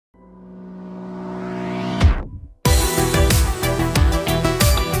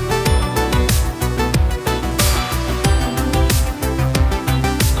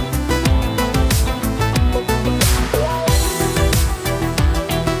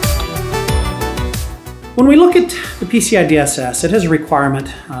When we look at the PCI DSS, it has a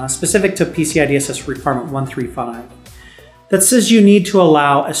requirement specific to PCI DSS Requirement 135 that says you need to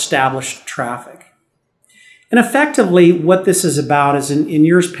allow established traffic. And effectively, what this is about is in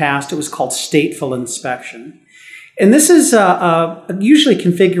years past, it was called stateful inspection. And this is usually a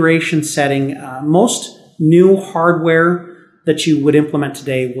configuration setting. Most new hardware that you would implement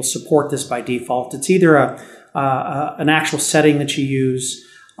today will support this by default. It's either an actual setting that you use,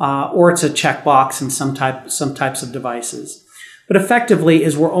 or it's a checkbox in some types of devices. But effectively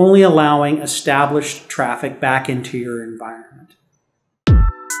is we're only allowing established traffic back into your environment.